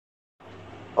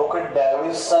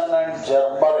Davisson and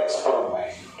Germer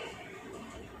experiment,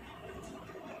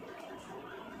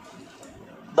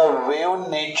 the wave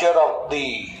nature of the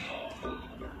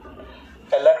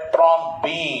electron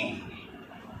beam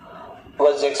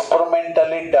was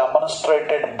experimentally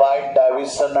demonstrated by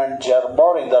Davisson and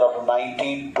Germer in the year of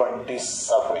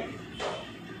 1927.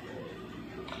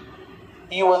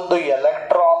 ಈ ಒಂದು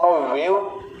electron wave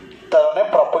ತರನೇ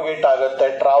propagate ಆಗುತ್ತೆ,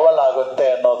 travel ಆಗುತ್ತೆ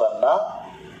ಅನ್ನೋದನ್ನ,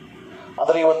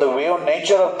 ಅಂದ್ರೆ ಈ ಒಂದು wave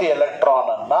nature of the electron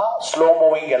ಅನ್ನ, ಸ್ಲೋ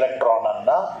ಮೂವಿಂಗ್ ಎಲೆಕ್ಟ್ರಾನ್ ಅನ್ನ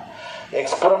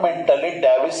ಎಕ್ಸ್ಪೆರಿಮೆಂಟಲಿ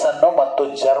ಡ್ಯಾವಿಸನ್ ಮತ್ತು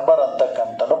ಜರ್ಮರ್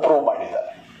ಅಂತಕ್ಕಂಥದ್ದು ಪ್ರೂವ್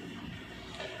ಮಾಡಿದ್ದಾರೆ.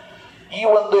 ಈ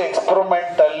ಒಂದು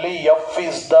ಎಕ್ಸ್ಪೆರಿಮೆಂಟ್ ಅಲ್ಲಿ F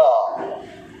is the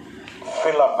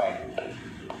filament,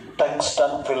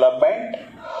 tungsten filament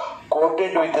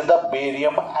coated with the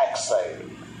barium oxide.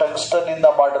 Tungsten ಇಂದ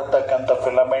ಮಾಡಿರ್ತಕ್ಕಂಥ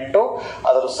ಫಿಲಮೆಂಟು,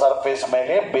 ಅದರ ಸರ್ಫೇಸ್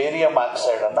ಮೇಲೆ ಬೇರಿಯಂ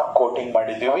ಆಕ್ಸೈಡ್ ಅನ್ನ ಕೋಟಿಂಗ್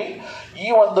ಮಾಡಿದೀವಿ. ಈ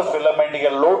ಒಂದು ಫಿಲಮೆಂಟ್ಗೆ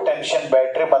ಲೋ ಟೆನ್ಷನ್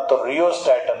ಬ್ಯಾಟ್ರಿ ಮತ್ತು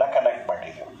ರಿಯೋಸ್ಟ್ಯಾಟ್ ಅನ್ನ ಕನೆಕ್ಟ್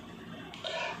ಮಾಡಿದೀವಿ.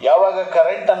 ಯಾವಾಗ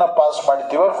ಕರೆಂಟ್ ಅನ್ನ ಪಾಸ್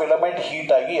ಮಾಡ್ತೀವೋ ಫಿಲಮೆಂಟ್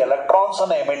ಹೀಟ್ ಆಗಿ ಎಲೆಕ್ಟ್ರಾನ್ಸ್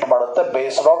ಅನ್ನ ಎಮಿಟ್ ಮಾಡುತ್ತೆ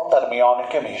based on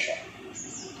thermionic emission.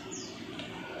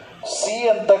 C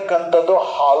ಅಂತಕ್ಕಂಥದ್ದು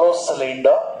ಹಾಲೋ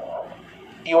ಸಿಲಿಂಡರ್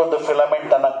ಈ ಒಂದು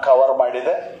ಫಿಲಮೆಂಟ್ ಅನ್ನ ಕವರ್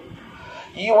ಮಾಡಿದೆ.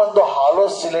 ಈ ಒಂದು ಹಾಲೋ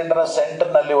ಸಿಲಿಂಡರ್ ಸೆಂಟರ್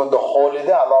ನಲ್ಲಿ ಒಂದು ಹೋಲ್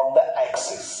ಇದೆ ಅಲಾಂಗ್ ದ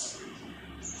ಆಕ್ಸಿಸ್.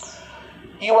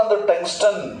 ಈ ಒಂದು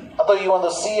ಟಂಗ್ಸ್ಟನ್ ಅಥವಾ ಈ ಒಂದು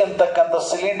ಸಿ ಅಂತಕ್ಕಂಥ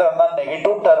ಸಿಲಿಂಡರ್ ಅನ್ನ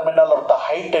negative terminal of the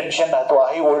high tension ಅಥವಾ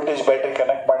ಹೈ ವೋಲ್ಟೇಜ್ ಬ್ಯಾಟರಿ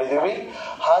ಕನೆಕ್ಟ್ ಮಾಡಿದೀವಿ.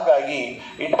 ಹಾಗಾಗಿ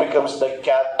it becomes the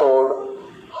cathode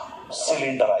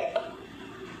cylinder ಆಯ್ತು.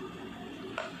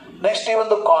 ನೆಕ್ಸ್ಟ್ ಈ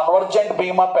ಒಂದು ಕಾನ್ವರ್ಜೆಂಟ್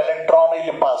ಬೀಮ್ ಆಫ್ ಎಲೆಕ್ಟ್ರಾನ್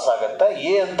ಇಲ್ಲಿ ಪಾಸ್ ಆಗುತ್ತೆ.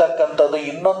 ಎ ಅಂತಕ್ಕಂಥದ್ದು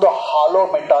ಇನ್ನೊಂದು ಹಾಲೋ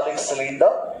ಮೆಟಾಲಿಕ್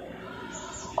ಸಿಲಿಂಡರ್,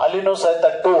 ಅಲ್ಲಿನೂ ಸಹಿತ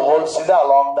 2 ಹೋಲ್ಸ್ ಇದೆ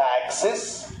ಅಲಾಂಗ್ ದ ಆಕ್ಸಿಸ್.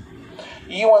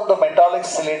 ಈ ಒಂದು ಮೆಟಾಲಿಕ್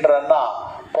ಸಿಲಿಂಡರ್ ಅನ್ನ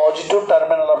positive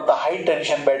terminal of the high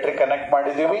tension battery connect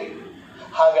ಮಾಡಿದೀವಿ.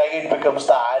 ಹಾಗಾಗಿ it becomes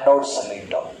the anode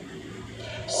cylinder.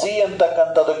 C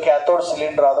ಅಂತಕ್ಕಂಥದ್ದು ಕ್ಯಾಥೋಡ್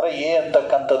ಸಿಲಿಂಡರ್ ಆದ್ರೆ ಎ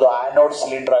ಅಂತಕ್ಕಂಥದ್ದು ಆನೋಡ್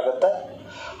ಸಿಲಿಂಡರ್ ಆಗುತ್ತೆ.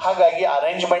 ಹಾಗಾಗಿ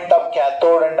arrangement of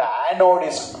cathode and anode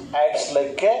is acts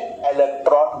like A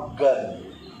electron gun.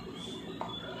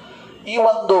 ಈ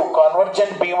ಒಂದು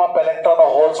ಕಾನ್ವರ್ಜೆಂಟ್ ಬೀಮ್ ಆಫ್ ಎಲೆಕ್ಟ್ರಾನ್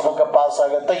ಹೋಲ್ಸ್ ಮೂಲಕ ಪಾಸ್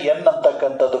ಆಗುತ್ತೆ. ಎನ್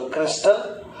ಅಂತಕ್ಕಂಥದ್ದು ಕ್ರಿಸ್ಟಲ್,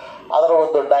 ಅದರ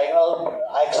ಒಂದು ಡಯಾಗನಲ್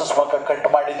ಆಕ್ಸಿಸ್ ಮೂಲಕ ಕಟ್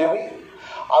ಮಾಡಿದೀವಿ.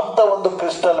 ಅಂತ ಒಂದು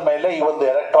ಕ್ರಿಸ್ಟಲ್ ಮೇಲೆ ಈ ಒಂದು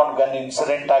ಎಲೆಕ್ಟ್ರಾನ್ ಗನ್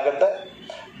ಇನ್ಸಿಡೆಂಟ್ ಆಗುತ್ತೆ.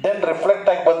 ದೆನ್ ರಿಫ್ಲೆಕ್ಟ್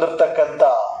ಆಗಿ ಬಂದಿರತಕ್ಕಂಥ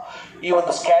ಈ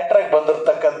ಒಂದು ಸ್ಕ್ಯಾಟರ್ ಆಗಿ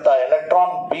ಬಂದಿರತಕ್ಕಂಥ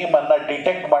ಎಲೆಕ್ಟ್ರಾನ್ ಬೀಮ್ ಅನ್ನ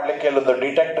ಡಿಟೆಕ್ಟ್ ಮಾಡ್ಲಿಕ್ಕೆ ಇಲ್ಲೊಂದು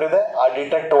ಡಿಟೆಕ್ಟರ್ ಇದೆ. ಆ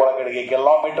ಡಿಟೆಕ್ಟರ್ ಒಳಗಡೆಗೆ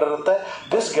ಗೆಲ್ಲೋಮೀಟರ್ ಇರುತ್ತೆ.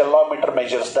 This ಗೆಲ್ಲೋಮೀಟರ್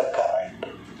measures the current.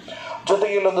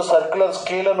 ಜೊತೆಗೆ ಇಲ್ಲೊಂದು ಸರ್ಕ್ಯುಲರ್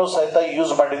ಸ್ಕೇಲ್ ಅನ್ನು ಸಹಿತ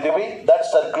ಯೂಸ್ ಮಾಡಿದೀವಿ. That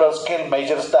circular scale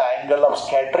measures the angle of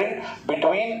scattering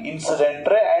between incident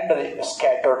ರೇ ಅಂಡ್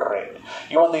ಸ್ಕ್ಯಾಟರ್ಡ್ ರೇ.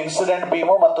 ಈ ಒಂದು ಇನ್ಸಿಡೆಂಟ್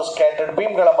ಬೀಮು ಮತ್ತು ಸ್ಕ್ಯಾಟರ್ಡ್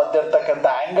ಬೀಮ್ ಗಳ ಮಧ್ಯೆ ಇರ್ತಕ್ಕಂಥ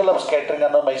ಆಂಗಲ್ ಆಫ್ ಸ್ಕ್ಯಾಟರಿಂಗ್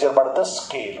ಅನ್ನು ಮೆಜರ್ ಮಾಡುತ್ತೆ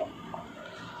ಸ್ಕೇಲ್.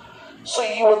 ಸೊ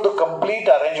ಈ ಒಂದು ಕಂಪ್ಲೀಟ್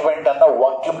ಅರೇಂಜ್ಮೆಂಟ್ ಅನ್ನ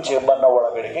ವಾಕ್ಯೂಮ್ ಚೇಂಬರ್ ನ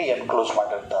ಒಳಗಡೆಗೆ ಎನ್ಕ್ಲೋಸ್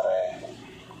ಮಾಡಿರ್ತಾರೆ.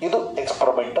 ಇದು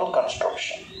ಎಕ್ಸ್ಪೆರಿಮೆಂಟಲ್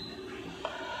ಕನ್ಸ್ಟ್ರಕ್ಷನ್.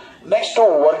 Next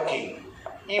working.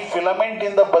 ಈ ಫಿಲಮೆಂಟ್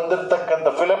ಇಂದ ಬಂದಿರತಕ್ಕಂಥ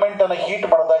ಫಿಲಮೆಂಟ್ ಅನ್ನು ಹೀಟ್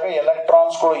ಮಾಡಿದಾಗ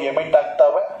ಎಲೆಕ್ಟ್ರಾನ್ಸ್ಗಳು ಎಮಿಟ್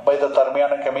ಆಗ್ತವೆ ಬೈ ದ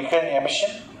ಥರ್ಮಿಯಾನಿಕ್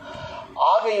ಎಮಿಷನ್.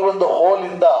 ಆಗ ಈ ಒಂದು ಹೋಲ್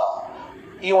ಇಂದ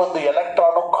ಈ ಒಂದು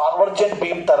ಎಲೆಕ್ಟ್ರಾನ್ ಕಾನ್ವರ್ಜೆಂಟ್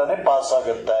ಬೀಮ್ ತರನೇ ಪಾಸ್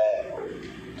ಆಗುತ್ತೆ.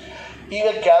 ಈಗ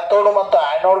ಕ್ಯಾಥೋಡ್ ಮತ್ತು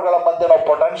ಆನೋಡ್ ಗಳ ಮಧ್ಯೆ ನಾವು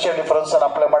ಪೊಟೆನ್ಷಿಯಲ್ ಡಿಫರೆನ್ಸ್ ಅನ್ನು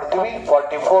ಅಪ್ಲೈ ಮಾಡ್ತೀವಿ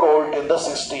 44 ವೋಲ್ಟ್ ಇಂದ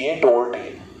 68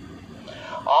 ವೋಲ್ಟ್ಗೆ.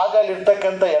 ಆಗ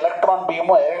ಅಲ್ಲಿರ್ತಕ್ಕಂಥ ಎಲೆಕ್ಟ್ರಾನ್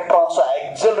ಬೀಮು ಎಲೆಕ್ಟ್ರಾನ್ಸ್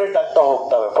ಆಕ್ಸಿಲರೇಟ್ ಆಗ್ತಾ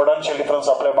ಹೋಗ್ತವೆ. ಪೊಟೆನ್ಷಿಯಲ್ ಡಿಫರೆನ್ಸ್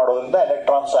ಅಪ್ಲೈ ಮಾಡೋದ್ರಿಂದ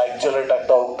ಎಲೆಕ್ಟ್ರಾನ್ಸ್ ಆಕ್ಸಿಲರೇಟ್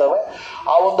ಆಗ್ತಾ ಹೋಗ್ತವೆ.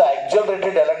 ಆ ಒಂದು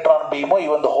ಆಕ್ಸಿಲರೇಟೆಡ್ ಎಲೆಕ್ಟ್ರಾನ್ ಬೀಮು ಈ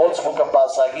ಒಂದು ಹೋಲ್ಸ್ ಮೂಲಕ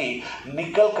ಪಾಸ್ ಆಗಿ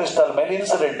ನಿಕಲ್ ಕ್ರಿಸ್ಟಲ್ ಮೇಲೆ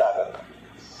ಇನ್ಸಿಡೆಂಟ್ ಆಗುತ್ತೆ.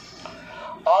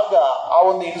 ಆಗ ಆ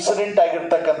ಒಂದು ಇನ್ಸಿಡೆಂಟ್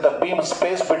ಆಗಿರ್ತಕ್ಕಂಥ beam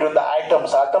space between the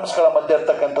atoms ಗಳ ಮಧ್ಯೆ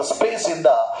ಇರ್ತಕ್ಕಂಥ ಸ್ಪೇಸ್ ಇಂದ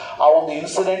ಆ ಒಂದು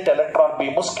ಇನ್ಸಿಡೆಂಟ್ ಎಲೆಕ್ಟ್ರಾನ್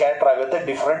ಬೀಮು ಸ್ಕ್ಯಾಟರ್ ಆಗುತ್ತೆ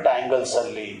ಡಿಫರೆಂಟ್ ಆಂಗಲ್ಸ್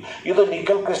ಅಲ್ಲಿ. ಇದು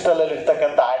ನಿಕಲ್ ಕ್ರಿಸ್ಟಲ್ ಅಲ್ಲಿ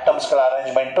ಇರ್ತಕ್ಕಂಥ ಆಟಮ್ಸ್ ಗಳ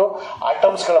ಅರೇಂಜ್ಮೆಂಟ್.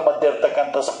 ಆಟಮ್ಸ್ ಗಳ ಮಧ್ಯೆ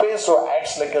ಇರ್ತಕ್ಕಂಥ space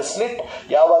acts like A slit.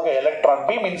 ಯಾವಾಗ ಎಲೆಕ್ಟ್ರಾನ್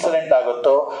ಬೀಮ್ ಇನ್ಸಿಡೆಂಟ್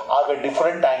ಆಗುತ್ತೋ ಆಗ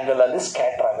ಡಿಫರೆಂಟ್ ಆಂಗಲ್ ಅಲ್ಲಿ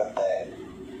ಸ್ಕ್ಯಾಟರ್ ಆಗುತ್ತೆ.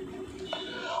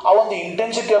 ಆ ಒಂದು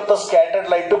intensity of the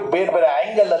scattered light ಬೇರೆ ಬೇರೆ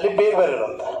ಆಂಗಲ್ ಅಲ್ಲಿ ಬೇರೆ ಬೇರೆ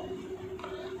ಇರುತ್ತೆ.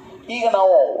 ಈಗ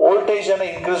ನಾವು ವೋಲ್ಟೇಜ್ ಅನ್ನು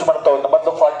ಇನ್ಕ್ರೀಸ್ ಮಾಡ್ತಾ ಹೋದ್ರೆ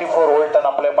ಮೊದಲು 44 ವೋಲ್ಟ್ ಅನ್ನು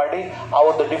ಅಪ್ಲೈ ಮಾಡಿ ಆ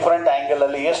ಒಂದು ಡಿಫರೆಂಟ್ ಆಂಗಲ್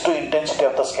ಅಲ್ಲಿ ಎಷ್ಟು ಇಂಟೆನ್ಸಿಟಿ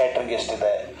ಆಫ್ ದ ಸ್ಕ್ಯಾಟರಿಂಗ್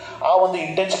ಎಷ್ಟಿದೆ, ಆ ಒಂದು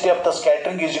intensity of the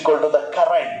scattering is equal to the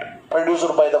current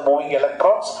produced by the moving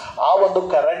electrons. ಆ ಒಂದು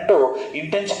current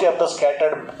intensity of the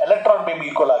scattered electron beam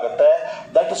equal ಆಗುತ್ತೆ.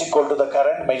 That is equal to the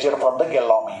current measure from the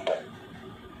ಗೆಲ್ಲೋಮೀಟರ್.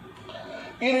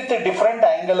 ಈ ರೀತಿ different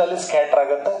angle ಅಲ್ಲಿ scatter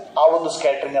ಆಗುತ್ತೆ. ಆ ಒಂದು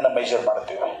scattering ಅನ್ನು ಮೆಜರ್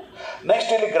ಮಾಡ್ತೀವಿ.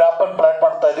 ನೆಕ್ಸ್ಟ್ ಇಲ್ಲಿ ಗ್ರಾಫ್ ಅನ್ನು ಪ್ಲಾಟ್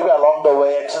ಮಾಡ್ತಾ ಇದೀವಿ. Along the Y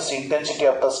Axis intensity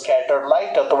of the scattered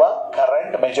light ಅಥವಾ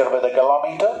current measure by the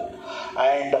ಗೆಲ್ಲೋಮೀಟರ್,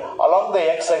 and along the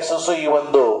X Axis ಈ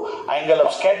ಒಂದು ಆಂಗಲ್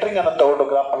ಆಫ್ ಸ್ಕ್ಯಾಟರಿಂಗ್ ಅನ್ನು ತಗೊಂಡು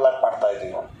ಗ್ರಾಫ್ ಪ್ಲಾಟ್ ಮಾಡ್ತಾ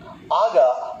ಇದೀವಿ. ಆಗ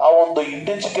ಆ ಒಂದು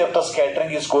intensity of the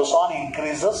scattering is goes on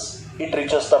increases. It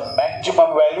reaches the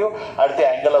maximum value at the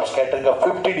angle of scattering of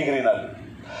 50 degree ನಲ್ಲಿ.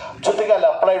 ಜೊತೆಗೆ ಅಲ್ಲಿ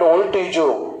ಅಪ್ಲೈಡ್ ವೋಲ್ಟೇಜು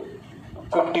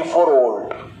 54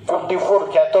 ವೋಲ್ಟ್. 54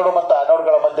 ಕ್ಯಾಥೋಡ್ ಮತ್ತು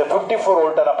ಆನೋಡ್ಗಳ ಮಧ್ಯೆ 54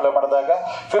 ವೋಲ್ಟ್ ಅನ್ನು ಅಪ್ಲೈ ಮಾಡಿದಾಗ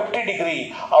 50 ಡಿಗ್ರಿ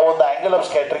ಆ ಒಂದು ಆಂಗಲ್ ಆಫ್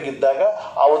ಸ್ಕ್ಯಾಟರಿಂಗ್ ಇದ್ದಾಗ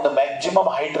ಆ ಒಂದು ಮ್ಯಾಕ್ಸಿಮಮ್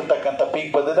ಹೈಟ್ ಇರ್ತಕ್ಕಂಥ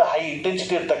ಪೀಕ್ ಬಂದಿದೆ, ಹೈ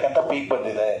ಇಂಟೆನ್ಸಿಟಿ ಇರ್ತಕ್ಕಂಥ ಪೀಕ್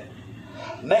ಬಂದಿದೆ.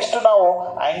 ನೆಕ್ಸ್ಟ್ ನಾವು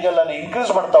ಆಂಗಲ್ ಅನ್ನು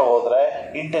ಇನ್ಕ್ರೀಸ್ ಮಾಡ್ತಾ ಹೋದ್ರೆ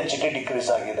ಇಂಟೆನ್ಸಿಟಿ ಡಿಕ್ರೀಸ್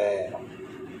ಆಗಿದೆ.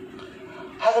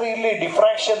 ಹಾಗಾದ್ರೆ ಇಲ್ಲಿ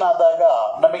ಡಿಫ್ರಾಕ್ಷನ್ ಆದಾಗ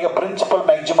ನಮಗೆ ಪ್ರಿನ್ಸಿಪಲ್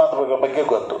ಮ್ಯಾಕ್ಸಿಮಾ ಬಗ್ಗೆ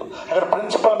ಗೊತ್ತು. ಹಾಗಾದ್ರೆ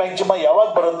ಪ್ರಿನ್ಸಿಪಲ್ ಮ್ಯಾಕ್ಸಿಮಾ ಯಾವಾಗ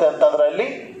ಬರುತ್ತೆ ಅಂತಂದ್ರೆ ಅಲ್ಲಿ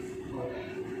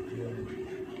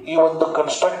ಈ ಒಂದು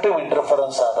ಕನ್ಸ್ಟ್ರಕ್ಟಿವ್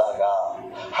ಇಂಟರ್ಫರೆನ್ಸ್ ಆದಾಗ.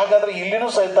 ಹಾಗಾದ್ರೆ ಇಲ್ಲಿನೂ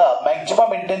ಸಹಿತ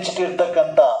ಮ್ಯಾಕ್ಸಿಮಮ್ ಇಂಟೆನ್ಸಿಟಿ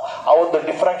ಇರ್ತಕ್ಕಂಥ ಆ ಒಂದು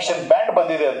ಡಿಫ್ರಾಕ್ಷನ್ ಬ್ಯಾಂಡ್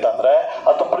ಬಂದಿದೆ ಅಂತಂದ್ರೆ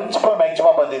ಅಥವಾ ಪ್ರಿನ್ಸಿಪಲ್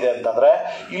ಮ್ಯಾಕ್ಸಿಮಮ್ ಬಂದಿದೆ ಅಂತಂದ್ರೆ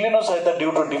ಇಲ್ಲಿನೂ ಸಹಿತ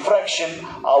ಡ್ಯೂ ಟು ಡಿಫ್ರಾಕ್ಷನ್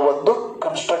ಆ ಒಂದು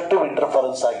ಕನ್ಸ್ಟ್ರಕ್ಟಿವ್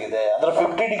ಇಂಟರ್ಫರೆನ್ಸ್ ಆಗಿದೆ. ಅಂದ್ರೆ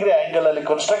 50 ಡಿಗ್ರಿ ಆಂಗಲ್ ಅಲ್ಲಿ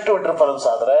ಕನ್ಸ್ಟ್ರಕ್ಟಿವ್ ಇಂಟರ್ಫರೆನ್ಸ್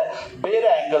ಆದ್ರೆ ಬೇರೆ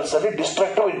ಆಂಗಲ್ಸ್ ಅಲ್ಲಿ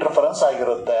ಡಿಸ್ಟ್ರಕ್ಟಿವ್ ಇಂಟರ್ಫರೆನ್ಸ್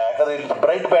ಆಗಿರುತ್ತೆ. ಹಾಗಾದ್ರೆ ಇಲ್ಲಿ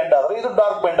ಬ್ರೈಟ್ ಬ್ಯಾಂಡ್ ಆದ್ರೆ ಇದು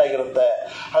ಡಾರ್ಕ್ ಬ್ಯಾಂಡ್ ಆಗಿರುತ್ತೆ.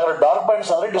 ಹಾಗಾದ್ರೆ ಡಾರ್ಕ್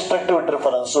ಬ್ಯಾಂಡ್ಸ್ ಅಂದ್ರೆ ಡಿಸ್ಟ್ರಕ್ಟಿವ್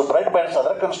ಇಂಟರ್ಫರೆನ್ಸ್, ಬ್ರೈಟ್ ಬ್ಯಾಂಡ್ಸ್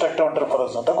ಅಂದ್ರೆ ಕನ್ಸ್ಟ್ರಕ್ಟಿವ್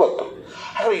ಇಂಟರ್ಫರೆನ್ಸ್ ಅಂತ ಗೊತ್ತು.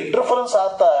 ಹಾಗಾದ್ರೆ ಇಂಟರ್ಫರೆನ್ಸ್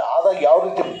ಆದಾಗ ಯಾವ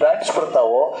ರೀತಿ ಬ್ಯಾಂಡ್ಸ್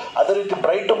ಬರ್ತಾವೋ ಅದೇ ರೀತಿ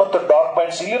ಬ್ರೈಟ್ ಮತ್ತು ಡಾರ್ಕ್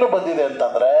ಬ್ಯಾಂಡ್ಸ್ ಇಲ್ಲಿನೂ ಬಂದಿದೆ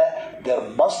ಅಂತಂದ್ರೆ there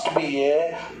must be A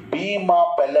beam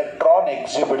of electron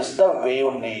exhibits the wave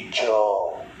nature.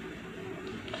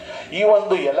 ಈ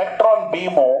ಒಂದು ಎಲೆಕ್ಟ್ರಾನ್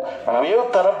ಬೀಮು ವೇವ್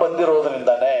ತರ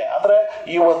ಬಂದಿರೋದ್ರಿಂದಾನೆ, ಅಂದ್ರೆ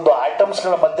ಈ ಒಂದು ಆಟಮ್ಸ್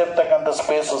ಗಳ ಮಧ್ಯೆ ಇರ್ತಕ್ಕಂಥ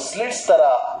ಸ್ಪೇಸ್ ಸ್ಲಿಟ್ಸ್ ತರ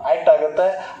ಆಕ್ಟ್ ಆಗುತ್ತೆ.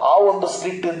 ಆ ಒಂದು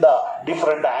ಸ್ಲಿಟ್ ಇಂದ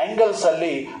ಡಿಫರೆಂಟ್ ಆಂಗಲ್ಸ್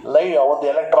ಅಲ್ಲಿ ಒಂದು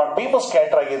ಎಲೆಕ್ಟ್ರಾನ್ ಬೀಮ್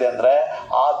ಸ್ಕ್ಯಾಟರ್ ಆಗಿದೆ ಅಂದ್ರೆ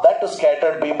that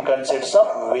scattered beam consists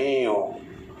of wave.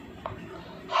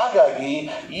 ಹಾಗಾಗಿ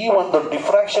ಈ ಒಂದು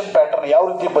ಡಿಫ್ರಾಕ್ಷನ್ ಪ್ಯಾಟರ್ನ್ ಯಾವ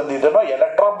ರೀತಿ ಬಂದಿದೆನೋ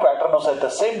ಎಲೆಕ್ಟ್ರಾನ್ ಪ್ಯಾಟರ್ನ್ ಸಹಿತ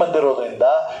ಸೇಮ್ ಬಂದಿರೋದ್ರಿಂದ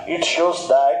it shows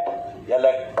that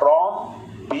electron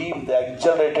beam, the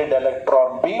accelerated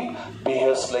electron beam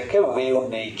behaves like a wave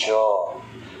nature.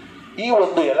 ಈ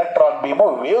ಒಂದು ಎಲೆಕ್ಟ್ರಾನ್ ಬೀಮು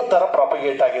ವೇವ್ ತರ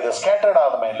ಪ್ರಾಪಗೇಟ್ ಆಗಿದೆ. ಸ್ಕ್ಯಾಟರ್ಡ್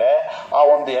ಆದ್ಮೇಲೆ ಆ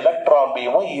ಒಂದು ಎಲೆಕ್ಟ್ರಾನ್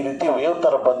ಬೀಮು ಈ ರೀತಿ ವೇವ್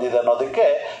ತರ ಬಂದಿದೆ ಅನ್ನೋದಕ್ಕೆ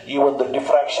ಈ ಒಂದು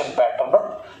ಡಿಫ್ರಾಕ್ಷನ್ ಪ್ಯಾಟರ್ನ್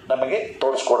ನಮಗೆ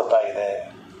ತೋರಿಸ್ಕೊಡ್ತಾ ಇದೆ.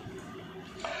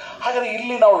 ಹಾಗಾದ್ರೆ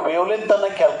ಇಲ್ಲಿ ನಾವು ವೇವ್ ಲೆಂತ್ ಅನ್ನ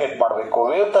ಕ್ಯಾಲ್ಕುಲೇಟ್ ಮಾಡಬೇಕು.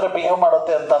 ವೇವ್ ತರ ಬಿಹೇವ್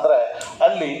ಮಾಡುತ್ತೆ ಅಂತಂದ್ರೆ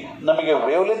ಅಲ್ಲಿ ನಮಗೆ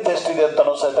ವೇವ್ ಲೆಂತ್ ಎಷ್ಟಿದೆ ಅಂತ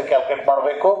ಸಹಿತ ಕ್ಯಾಲ್ಕುಲೇಟ್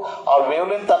ಮಾಡಬೇಕು. ಆ ವೇವ್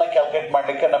ಲೆಂತ್ ಅನ್ನ ಕ್ಯಾಲ್ಕುಲೇಟ್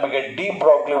ಮಾಡ್ಲಿಕ್ಕೆ ನಮಗೆ ಡಿ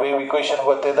ಬ್ರಾಗ್ಲಿ ವೇವ್ ಇಕ್ವೇಶನ್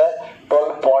ಗೊತ್ತಿದೆ.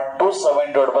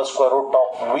 12.27 divided by square root of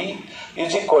v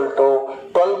is equal to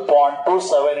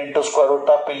 12.27 into square root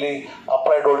of ಇಲ್ಲಿ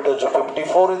ಅಪ್ಲೈಡ್ ವೋಲ್ಟೇಜ್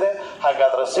 54 ಇದೆ.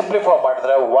 ಹಾಗಾದ್ರೆ ಸಿಂಪ್ಲಿಫೈ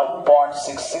ಮಾಡಿದ್ರೆ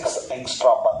 1.66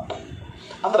 ಆಂಗ್ಸ್ಟ್ರಾಮ್ ಬಂತು.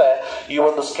 ಅಂದ್ರೆ ಈ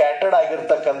ಒಂದು ಸ್ಕ್ಯಾಟರ್ಡ್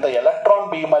ಆಗಿರ್ತಕ್ಕಂಥ ಎಲೆಕ್ಟ್ರಾನ್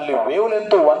ಬೀಮ್ ಅಲ್ಲಿ ವೇವ್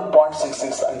ಲೆಂತ್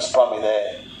 1.66 ಆಂಗ್ಸ್ಟ್ರಾಮ್ ಇದೆ.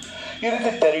 ಈ ರೀತಿ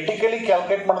ಥೆರಿಟಿಕಲಿ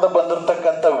ಕ್ಯಾಲ್ಕುಲೇಟ್ ಮಾಡದ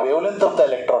ಬಂದಿರತಕ್ಕಂಥ wave length of the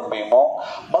electron beam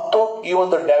ಮತ್ತು ಈ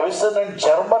ಒಂದು ಡ್ಯಾವಿಸನ್ ಅಂಡ್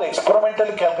ಜರ್ಮರ್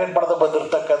ಎಕ್ಸ್ಪೆರಿಮೆಂಟಲಿ ಕ್ಯಾಲ್ಕುಲೇಟ್ ಮಾಡದ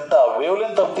ಬಂದಿರತಕ್ಕಂಥ wave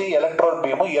length of the electron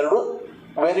beam ಎರಡು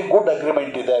ವೆರಿ ಗುಡ್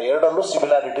ಅಗ್ರಿಮೆಂಟ್ ಇದೆ, ಎರಡಲ್ಲೂ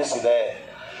ಸಿಮಿಲಾರಿಟೀಸ್ ಇದೆ.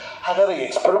 ಹಾಗಾದ್ರೆ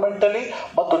ಎಕ್ಸ್ಪೆರಿಮೆಂಟಲಿ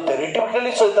ಮತ್ತು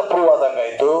ಥೆರಿಟಿಕಲಿ ಸಹಿತ ಪ್ರೂವ್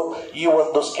ಆದಂಗಾಯ್ತು ಈ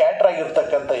ಒಂದು ಸ್ಕ್ಯಾಟರ್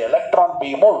ಆಗಿರ್ತಕ್ಕಂಥ ಎಲೆಕ್ಟ್ರಾನ್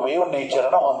ಬೀಮು ವೇವ್ ನೇಚರ್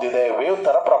ಅನ್ನು ಹೊಂದಿದೆ, ವೇವ್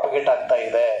ತರ ಪ್ರಾಪಗೇಟ್ ಆಗ್ತಾ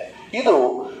ಇದೆ. ಇದು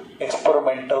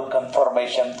experimental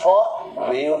confirmation for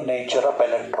wave nature of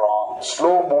electron.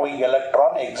 Slow moving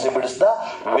electron exhibits the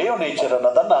wave nature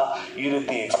ಅನ್ನೋದನ್ನ ಈ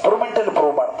ರೀತಿ ಎಕ್ಸ್ಪೆರಿಮೆಂಟಲಿ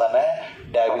ಪ್ರೂವ್ ಮಾಡ್ತಾನೆ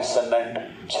ಡ್ಯಾವಿಸನ್ and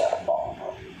ಜರ್ಮರ್.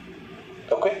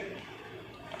 Okay,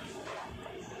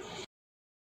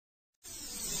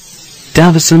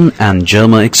 Davisson and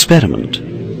Germer experiment.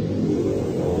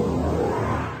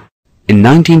 In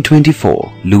 1924,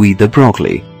 Louis de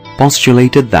Broglie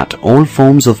postulated that all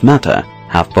forms of matter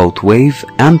have both wave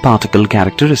and particle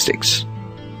characteristics.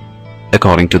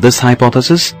 According to this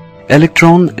hypothesis,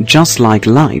 electron, just like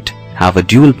light, have a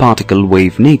dual particle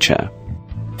wave nature.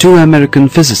 Two American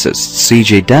physicists,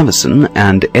 C.J. Davisson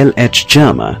and L.H.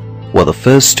 Germer, were the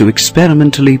first to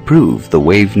experimentally prove the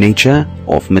wave nature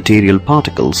of material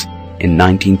particles in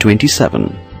 1927.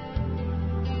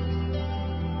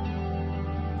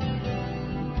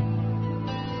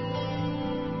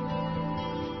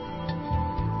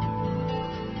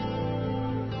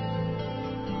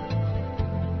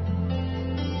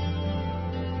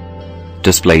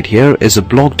 Displayed here is a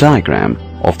block diagram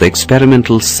of the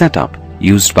experimental setup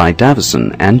used by Davisson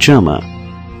and Germer.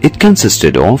 It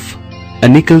consisted of a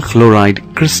nickel chloride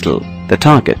crystal, the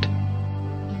target,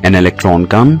 an electron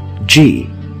gun, G,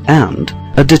 and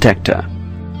a detector.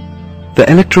 The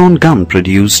electron gun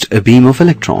produced a beam of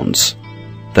electrons.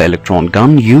 The electron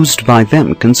gun used by them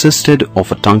consisted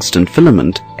of a tungsten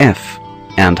filament F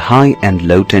and high and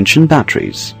low tension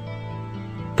batteries.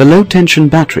 The low tension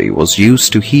battery was used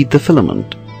to heat the filament.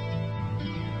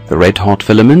 The red hot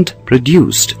filament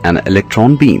produced an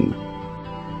electron beam.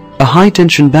 A high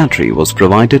tension battery was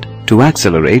provided to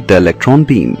accelerate the electron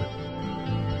beam.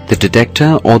 The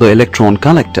detector or the electron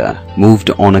collector moved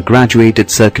on a graduated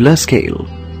circular scale.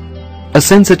 A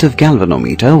sensitive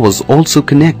galvanometer was also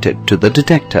connected to the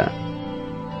detector.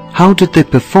 How did they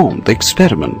perform the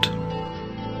experiment?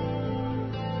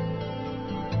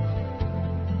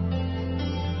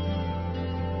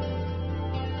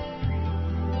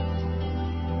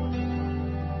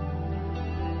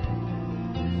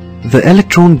 The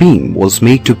electron beam was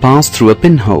made to pass through a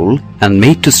pinhole and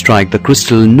made to strike the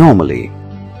crystal normally.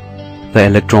 The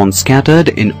electrons scattered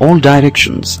in all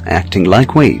directions, acting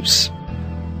like waves.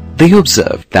 They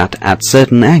observed that at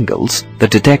certain angles, the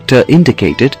detector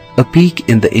indicated a peak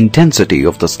in the intensity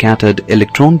of the scattered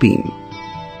electron beam.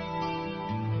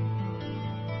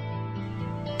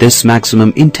 This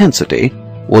maximum intensity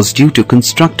was due to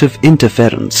constructive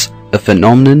interference, a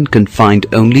phenomenon confined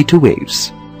only to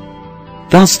waves.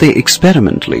 Thus they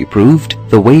experimentally proved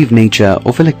the wave nature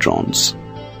of electrons.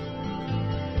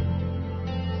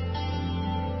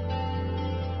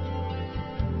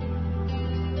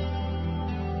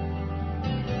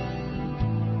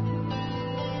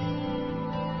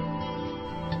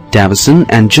 Davisson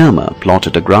and Germer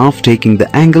plotted a graph taking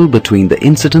the angle between the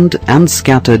incident and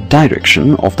scattered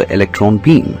direction of the electron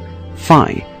beam,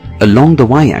 phi, along the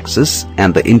y-axis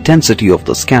and the intensity of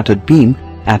the scattered beam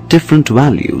at different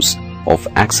values of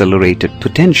accelerated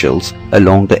potentials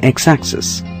along the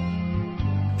x-axis.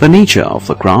 The nature of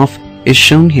the graph is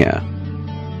shown here.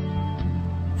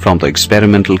 From the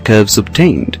experimental curves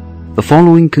obtained, the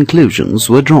following conclusions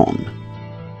were drawn.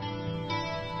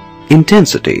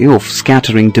 Intensity of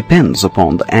scattering depends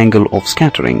upon the angle of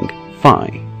scattering,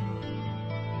 phi.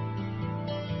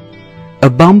 A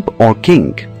bump or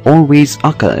kink always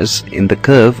occurs in the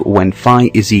curve when phi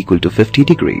is equal to 50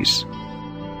 degrees.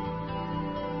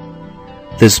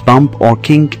 This bump or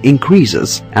kink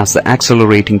increases as the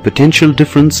accelerating potential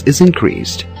difference is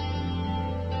increased.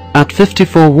 At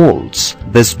 54 volts,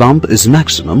 this bump is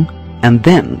maximum and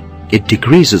then it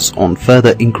decreases on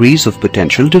further increase of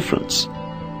potential difference.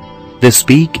 This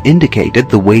peak indicated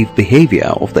the wave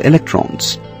behavior of the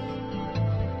electrons.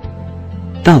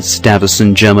 Thus,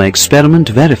 Davisson-Germer experiment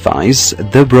verifies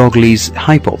de Broglie's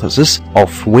hypothesis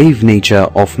of wave nature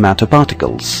of matter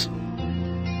particles.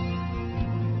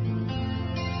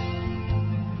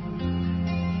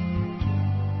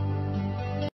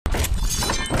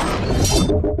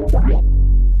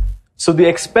 So the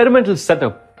experimental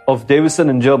setup of Davisson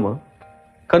and Germer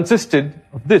consisted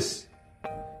of this.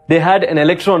 They had an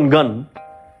electron gun,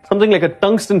 something like a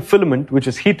tungsten filament which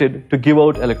is heated to give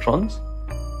out electrons.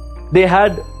 They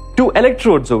had two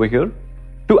electrodes over here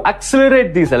to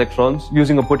accelerate these electrons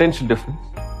using a potential difference.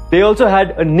 They also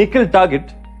had a nickel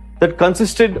target that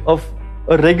consisted of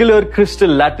a regular crystal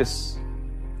lattice,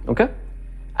 okay,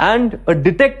 and a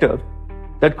detector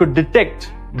that could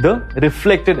detect the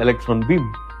reflected electron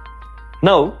beam.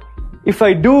 Now, if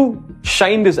I do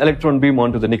shine this electron beam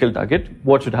onto the nickel target,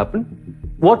 what should happen?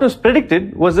 What was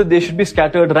predicted was that they should be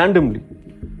scattered randomly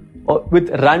or with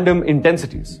random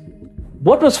intensities.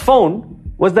 What was found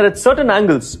was that at certain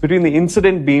angles between the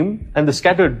incident beam and the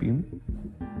scattered beam,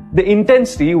 the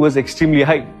intensity was extremely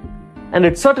high, and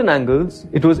at certain angles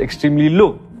it was extremely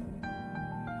low.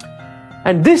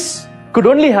 And this could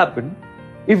only happen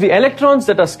if the electrons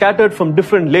that are scattered from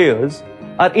different layers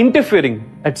are interfering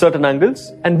at certain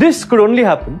angles, and this could only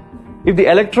happen if the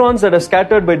electrons that are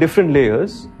scattered by different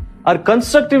layers are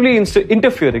constructively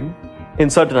interfering in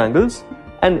certain angles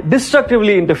and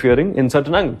destructively interfering in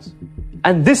certain angles.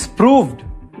 And this proved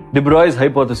de Broglie's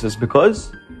hypothesis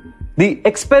because the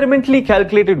experimentally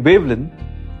calculated wavelength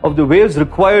of the waves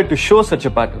required to show such a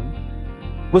pattern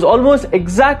was almost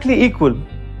exactly equal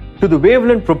to the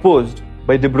wavelength proposed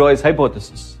by de Broglie's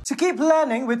hypothesis. To keep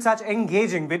learning with such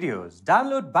engaging videos,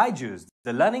 download Byju's,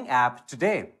 the learning app,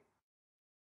 today.